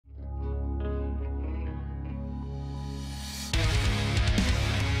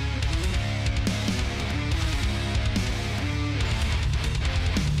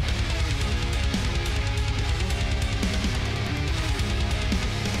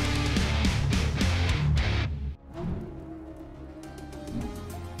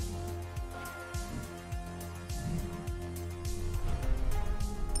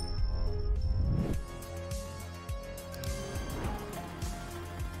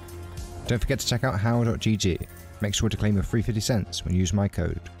Don't forget to check out how.gg. Make sure to claim your free 50 cents when you use my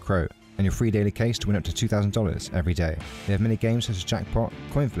code, CROW, and your free daily case to win up to $2,000 every day. They have many games such as Jackpot,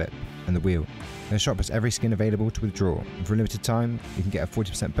 Coin Flip, and The Wheel. Their shop has every skin available to withdraw, and for a limited time, you can get a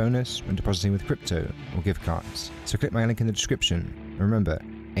 40% bonus when depositing with crypto or gift cards. So click my link in the description, and remember,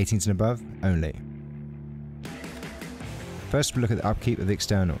 18s and above only. First we'll look at the upkeep of the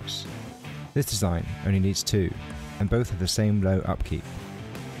externals. This design only needs 2, and both have the same low upkeep.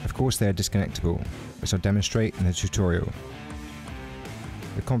 Of course they are disconnectable, which I'll demonstrate in the tutorial.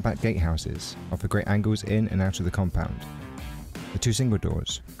 The compact gatehouses offer great angles in and out of the compound. The 2 single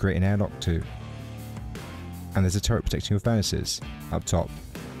doors create an airlock too. And there's a turret protecting your furnaces up top.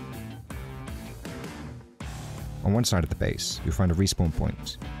 On one side of the base you'll find a respawn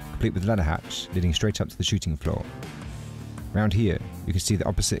point, complete with a ladder hatch leading straight up to the shooting floor. Round here you can see the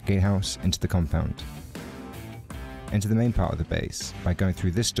opposite gatehouse into the compound. Enter the main part of the base by going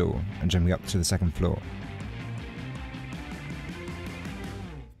through this door and jumping up to the second floor.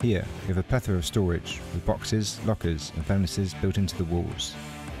 Here we have a plethora of storage with boxes, lockers and furnaces built into the walls.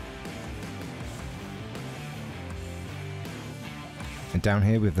 And down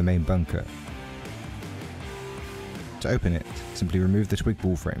here we have the main bunker. To open it, simply remove the twig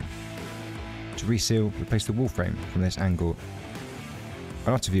wall frame. To reseal, replace the wall frame from this angle.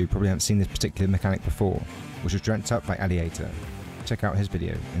 A lot of you probably haven't seen this particular mechanic before, which was dreamt up by Aliator. Check out his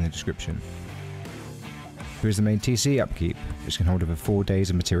video in the description. Here is the main TC upkeep, which can hold over 4 days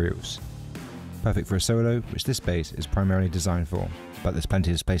of materials. Perfect for a solo, which this base is primarily designed for, but there's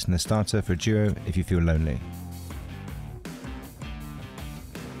plenty of space in the starter for a duo if you feel lonely.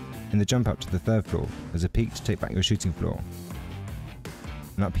 In the jump up to the 3rd floor, there's a peak to take back your shooting floor.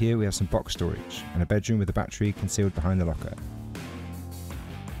 And up here we have some box storage, and a bedroom with a battery concealed behind the locker.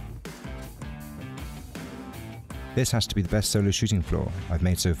 This has to be the best solo shooting floor I've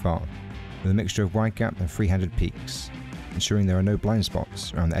made so far, with a mixture of wide gap and free-handed peaks, ensuring there are no blind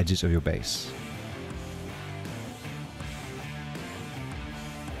spots around the edges of your base.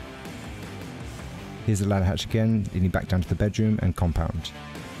 Here's the ladder hatch again, leading back down to the bedroom and compound.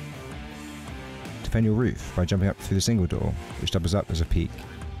 Defend your roof by jumping up through the single door, which doubles up as a peak.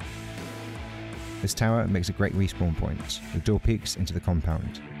 This tower makes a great respawn point, with door peaks into the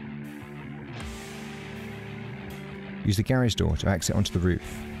compound. Use the garage door to exit onto the roof.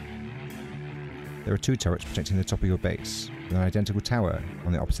 There are 2 turrets protecting the top of your base, with an identical tower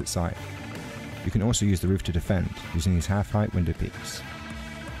on the opposite side. You can also use the roof to defend, using these half-height window peaks.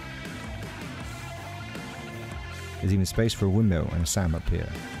 There's even space for a windmill and a SAM up here.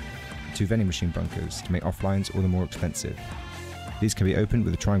 2 vending machine bunkers to make offlines all the more expensive. These can be opened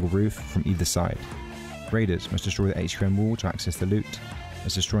with a triangle roof from either side. Raiders must destroy the HQM wall to access the loot,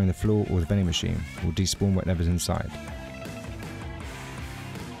 as destroying the floor or the vending machine will despawn whatever's inside.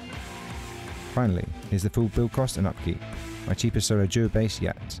 Finally, here's the full build cost and upkeep, my cheapest solo duo base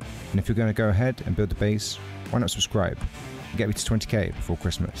yet. And if you're going to go ahead and build the base, why not subscribe and get me to 20k before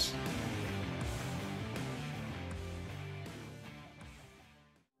Christmas.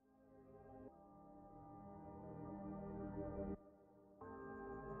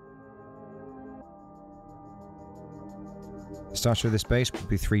 The starter of this base will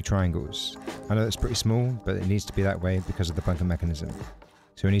be 3 triangles. I know that's pretty small, but it needs to be that way because of the bunker mechanism.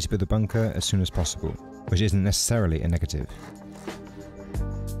 So we need to build the bunker as soon as possible, which isn't necessarily a negative.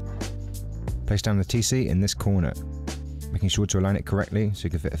 Place down the TC in this corner, making sure to align it correctly so you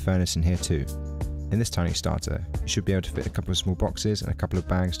can fit a furnace in here too. In this tiny starter, you should be able to fit a couple of small boxes and a couple of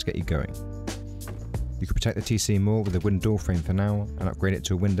bags to get you going. You can protect the TC more with a wooden door frame for now and upgrade it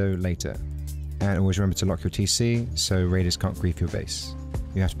to a window later. And always remember to lock your TC so raiders can't grief your base.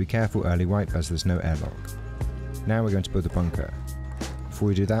 You have to be careful early wipe as there's no airlock. Now we're going to build the bunker. Before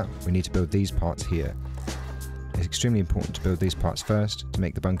we do that, we need to build these parts here. It's extremely important to build these parts first to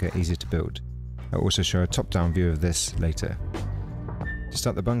make the bunker easier to build. I'll also show a top-down view of this later. To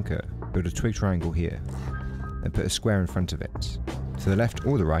start the bunker, build a twig triangle here, then put a square in front of it. To the left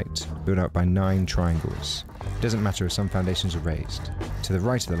or the right, build out by 9 triangles. It doesn't matter if some foundations are raised. To the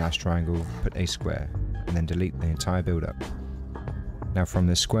right of the last triangle, put a square, and then delete the entire build-up. Now from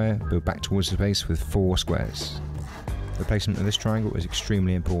this square, build back towards the base with 4 squares. The placement of this triangle is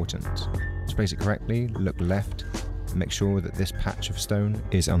extremely important. To place it correctly, look left, and make sure that this patch of stone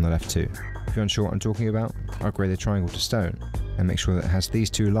is on the left too. If you're unsure what I'm talking about, upgrade the triangle to stone, and make sure that it has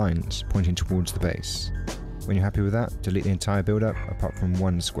these 2 lines pointing towards the base. When you're happy with that, delete the entire build-up apart from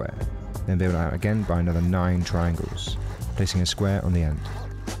 1 square. Then build it out again by another 9 triangles, placing a square on the end.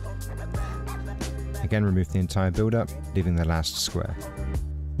 Again remove the entire build-up, leaving the last square.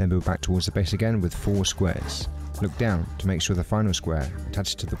 Then build back towards the base again with 4 squares. Look down to make sure the final square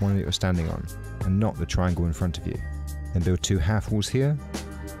attaches to the one that you're standing on and not the triangle in front of you. Then build 2 half walls here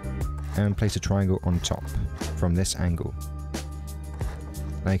and place a triangle on top from this angle.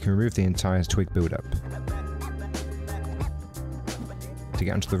 Now you can remove the entire twig build-up. To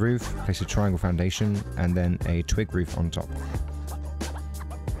get onto the roof, place a triangle foundation and then a twig roof on top.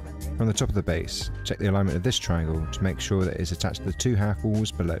 From the top of the base, check the alignment of this triangle to make sure that it is attached to the 2 half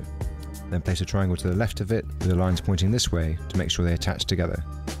walls below. Then place a triangle to the left of it with the lines pointing this way to make sure they attach together.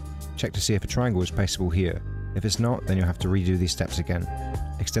 Check to see if a triangle is placeable here. If it's not, then you'll have to redo these steps again.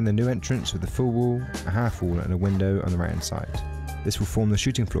 Extend the new entrance with a full wall, a half wall and a window on the right hand side. This will form the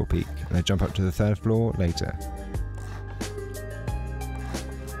shooting floor peak and then jump up to the 3rd floor later.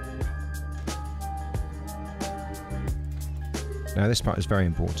 Now this part is very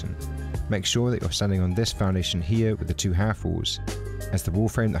important. Make sure that you're standing on this foundation here with the 2 half walls, as the wall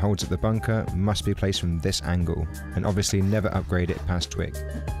frame that holds up the bunker must be placed from this angle, and obviously never upgrade it past twig.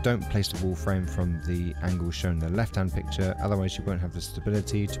 Don't place the wall frame from the angle shown in the left hand picture, otherwise you won't have the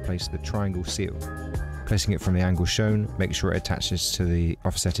stability to place the triangle seal. Placing it from the angle shown, make sure it attaches to the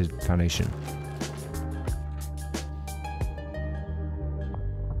offsetted foundation.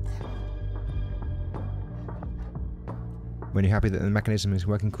 When you're happy that the mechanism is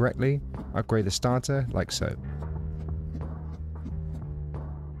working correctly, upgrade the starter like so.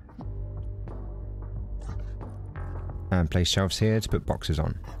 And place shelves here to put boxes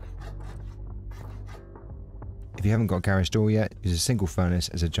on. If you haven't got a garage door yet, use a single furnace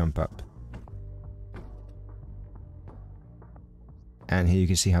as a jump up. And here you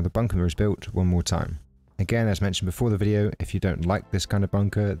can see how the bunker is built one more time. Again, as mentioned before the video, if you don't like this kind of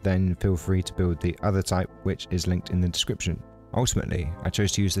bunker, then feel free to build the other type, which is linked in the description. Ultimately, I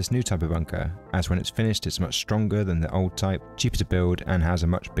chose to use this new type of bunker, as when it's finished it's much stronger than the old type, cheaper to build and has a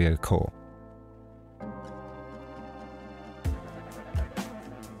much bigger core.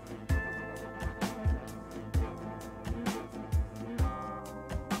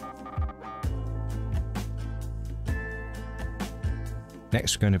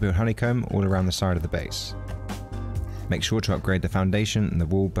 Next, we're going to build honeycomb all around the side of the base. Make sure to upgrade the foundation and the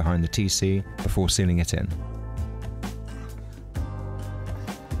wall behind the TC before sealing it in.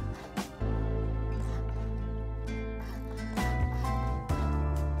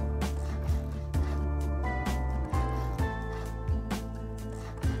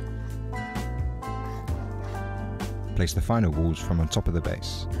 Place the final walls from on top of the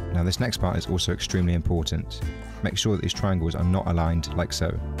base. Now this next part is also extremely important. Make sure that these triangles are not aligned like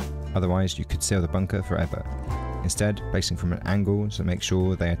so, otherwise you could seal the bunker forever. Instead, placing from an angle so make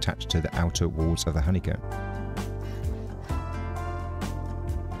sure they attach to the outer walls of the honeycomb.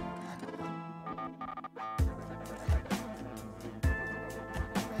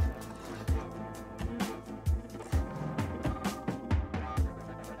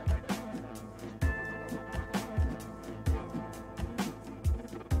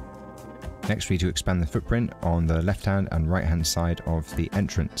 Next we need to expand the footprint on the left hand and right hand side of the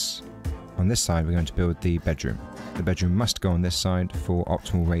entrance. On this side we're going to build the bedroom. The bedroom must go on this side for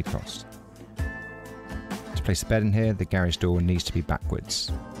optimal raid cost. To place the bed in here, the garage door needs to be backwards,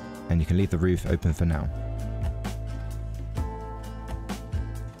 and you can leave the roof open for now.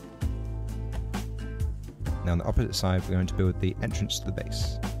 Now on the opposite side we're going to build the entrance to the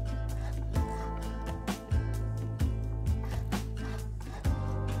base.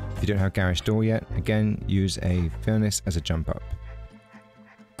 If you don't have a garage door yet, again use a furnace as a jump up.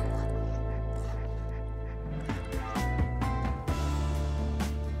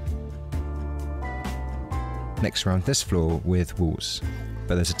 Next round this floor with walls,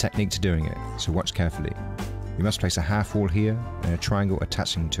 but there's a technique to doing it, so watch carefully. You must place a half wall here and a triangle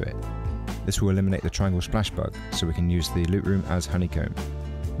attaching to it. This will eliminate the triangle splash bug, so we can use the loot room as honeycomb.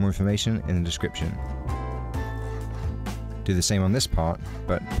 More information in the description. Do the same on this part,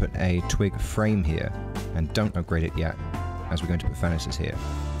 but put a twig frame here, and don't upgrade it yet, as we're going to put furnaces here.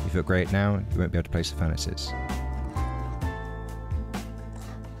 If you upgrade it now, you won't be able to place the furnaces.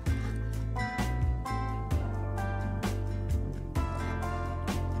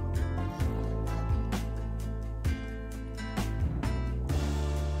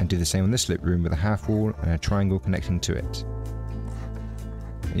 And do the same on this loot room with a half wall and a triangle connecting to it.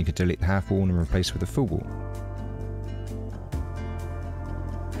 And you can delete the half wall and replace with a full wall.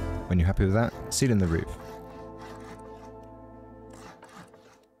 When you're happy with that, seal in the roof.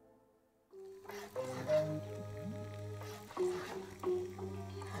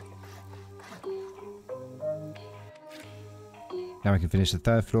 Now we can finish the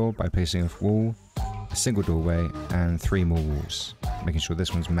 3rd floor by placing a wall, a single doorway and 3 more walls, making sure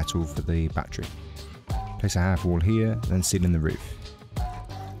this one's metal for the battery. Place a half wall here, then seal in the roof.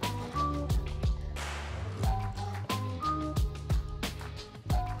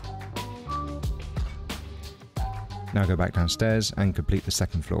 Now go back downstairs and complete the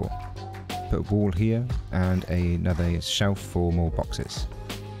second floor. Put a wall here and another shelf for more boxes.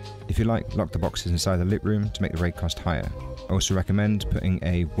 If you like, lock the boxes inside the lit room to make the raid cost higher. I also recommend putting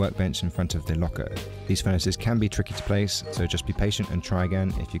a workbench in front of the locker. These furnaces can be tricky to place, so just be patient and try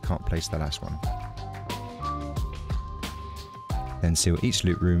again if you can't place the last one. Then seal each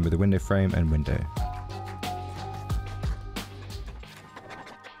loot room with a window frame and window.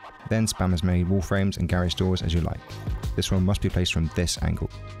 Then spam as many wall frames and garage doors as you like. This one must be placed from this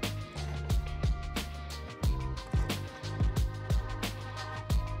angle.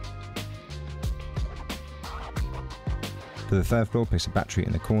 For the third floor, place a battery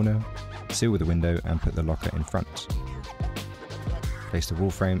in the corner, seal with a window and put the locker in front. Place the wall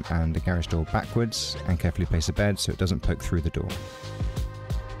frame and the garage door backwards and carefully place a bed so it doesn't poke through the door.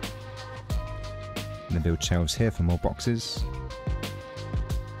 And then build shelves here for more boxes.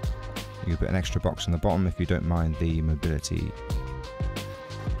 You can put an extra box on the bottom if you don't mind the mobility.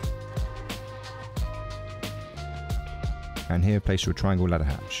 And here place your triangle ladder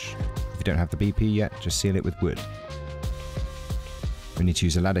hatch. If you don't have the BP yet, just seal it with wood. We need to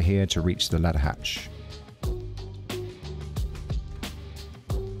use a ladder here to reach the ladder hatch.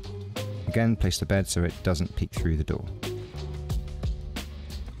 Again, place the bed so it doesn't peek through the door.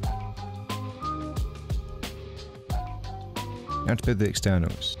 Now to build the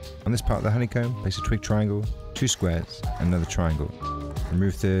externals. On this part of the honeycomb, place a twig triangle, 2 squares, and another triangle.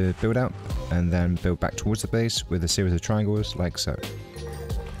 Remove the build out, and then build back towards the base with a series of triangles like so.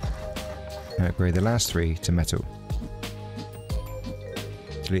 Now upgrade the last 3 to metal.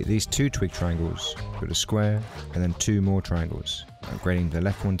 Delete these 2 twig triangles, put a square, and then 2 more triangles, upgrading the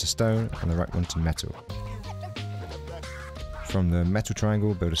left one to stone and the right one to metal. From the metal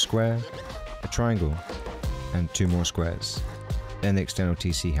triangle, build a square, a triangle, and 2 more squares. Then the external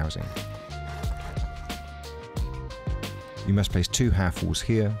TC housing. You must place 2 half walls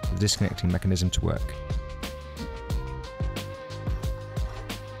here for the disconnecting mechanism to work.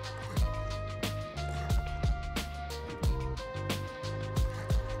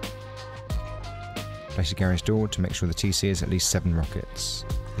 Place a garage door to make sure the TC is at least 7 rockets.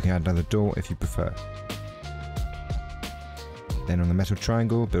 You can add another door if you prefer. Then on the metal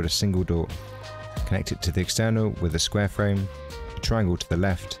triangle, build a single door. Connect it to the external with a square frame, a triangle to the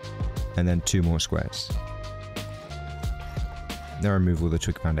left, and then 2 more squares. Now remove all the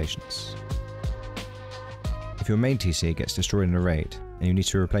twig foundations. If your main TC gets destroyed in a raid and you need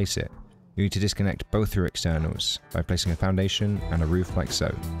to replace it, you need to disconnect both your externals by placing a foundation and a roof like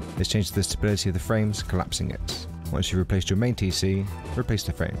so. This changes the stability of the frames, collapsing it. Once you've replaced your main TC, replace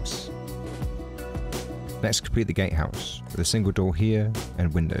the frames. Next, complete the gatehouse with a single door here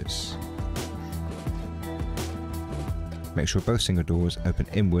and windows. Make sure both single doors open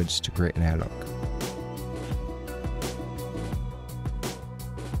inwards to create an airlock.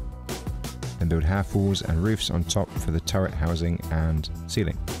 Then build half walls and roofs on top for the turret housing and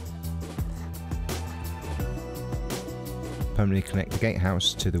ceiling. Permanently connect the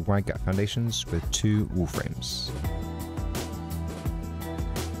gatehouse to the wide gap foundations with 2 wall frames.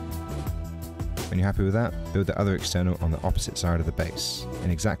 When you're happy with that, build the other external on the opposite side of the base,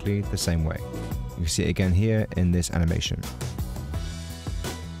 in exactly the same way. You can see it again here in this animation.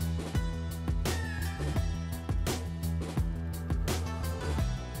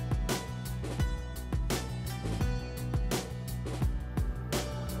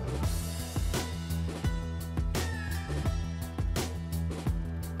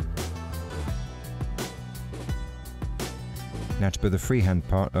 Now to build the freehand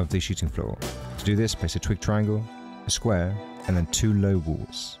part of the shooting floor. To do this, place a twig triangle, a square, and then 2 low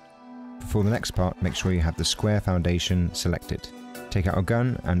walls. For the next part, make sure you have the square foundation selected. Take out a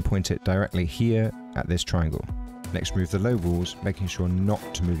gun and point it directly here at this triangle. Next, move the low walls, making sure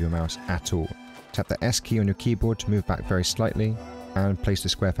not to move your mouse at all. Tap the S key on your keyboard to move back very slightly, and place the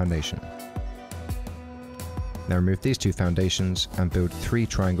square foundation. Now remove these 2 foundations and build 3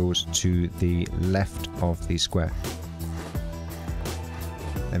 triangles to the left of the square.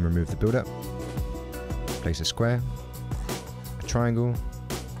 Then remove the build-up, place a square, a triangle,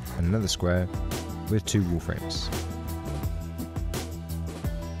 and another square with 2 wall frames.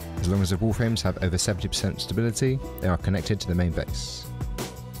 As long as the wall frames have over 70% stability, they are connected to the main base.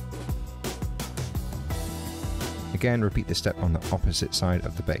 Again, repeat this step on the opposite side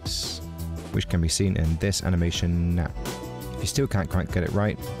of the base, which can be seen in this animation now. If you still can't quite get it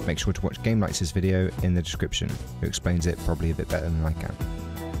right, make sure to watch GameLights' video in the description, who explains it probably a bit better than I can.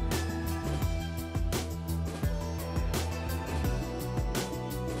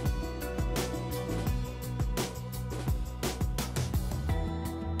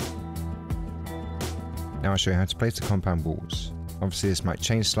 Now I'll show you how to place the compound walls. Obviously this might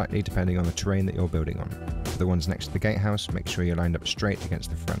change slightly depending on the terrain that you're building on. For the ones next to the gatehouse, make sure you're lined up straight against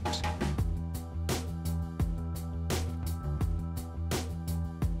the front.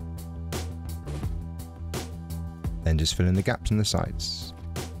 Then just fill in the gaps in the sides.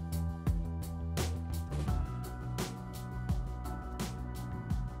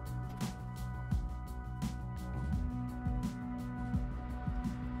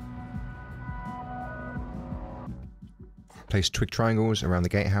 Place twig triangles around the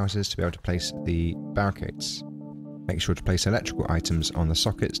gatehouses to be able to place the barricades. Make sure to place electrical items on the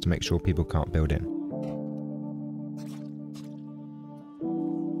sockets to make sure people can't build in.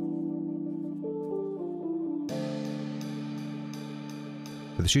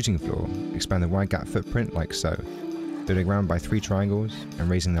 For the shooting floor, expand the wide gap footprint like so, building around by 3 triangles and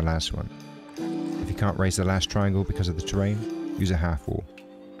raising the last one. If you can't raise the last triangle because of the terrain, use a half wall.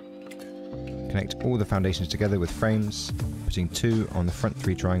 Connect all the foundations together with frames, putting 2 on the front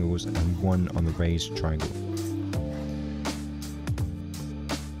 3 triangles and 1 on the raised triangle.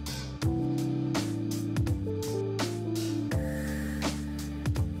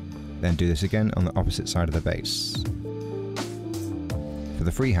 Then do this again on the opposite side of the base. For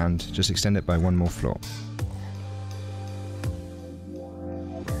the freehand, just extend it by 1 more floor.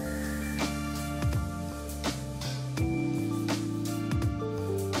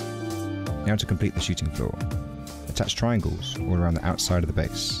 Now to complete the shooting floor. Attach triangles all around the outside of the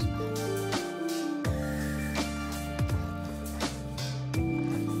base.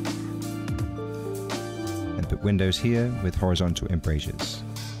 And put windows here with horizontal embrasures.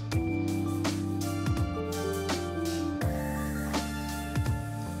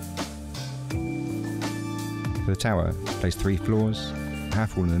 For the tower, place 3 floors, a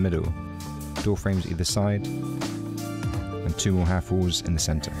half wall in the middle, door frames either side, and 2 more half walls in the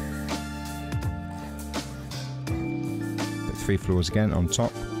centre. 3 floors again on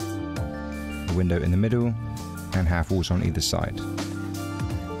top, a window in the middle, and half walls on either side.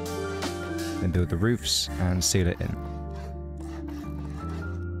 Then build the roofs and seal it in.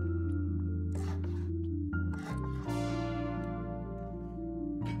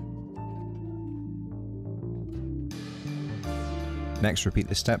 Next, repeat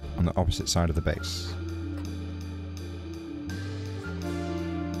this step on the opposite side of the base.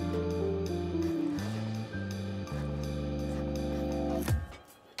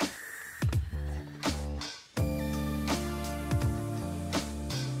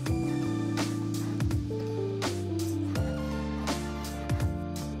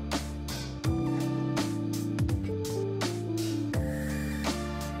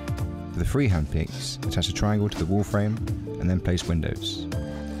 For the freehand peaks, attach a triangle to the wall frame and then place windows.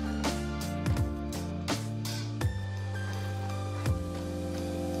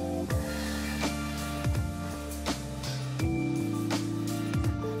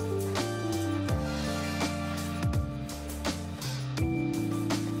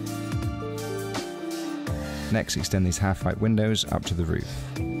 Next, extend these half-height windows up to the roof.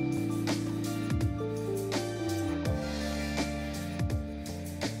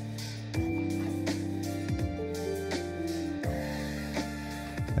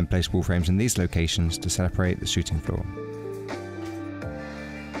 Then place wall frames in these locations to separate the shooting floor.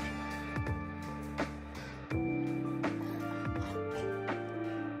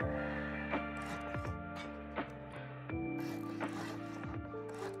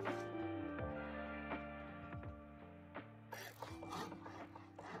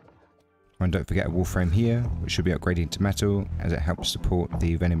 And don't forget a wall frame here, which should be upgraded to metal as it helps support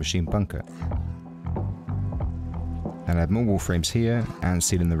the vending machine bunker. And add more wall frames here and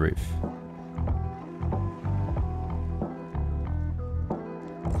seal in the roof.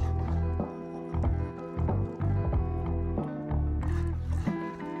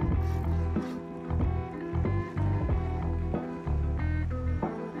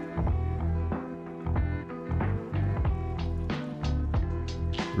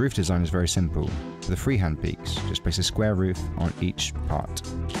 The roof design is very simple. For the freehand peaks, just place a square roof on each part.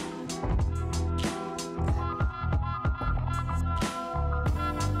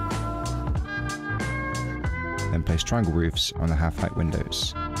 Then place triangle roofs on the half-height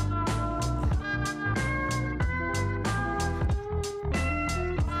windows.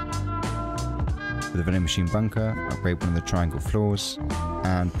 For the vending machine bunker, upgrade one of the triangle floors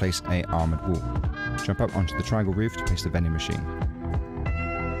and place a armoured wall. Jump up onto the triangle roof to place the vending machine.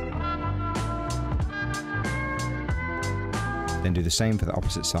 Then do the same for the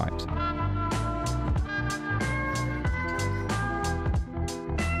opposite side.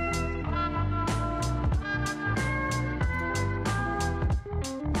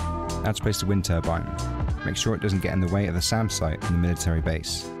 Now to place the wind turbine. make sure it doesn't get in the way of the SAM site in the military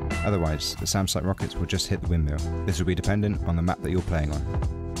base. Otherwise, the SAM site rockets will just hit the windmill. This will be dependent on the map that you're playing on.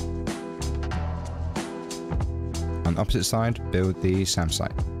 On the opposite side, build the SAM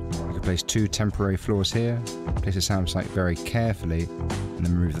site. You can place 2 temporary floors here, place the SAM site very carefully, and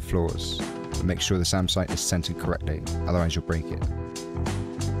then remove the floors. But make sure the SAM site is centered correctly, otherwise you'll break it.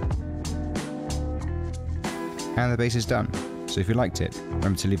 And the base is done. So if you liked it,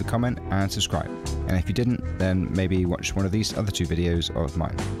 remember to leave a comment and subscribe. And if you didn't, then maybe watch one of these other 2 videos of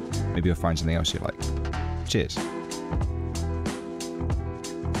mine. Maybe you'll find something else you like. Cheers.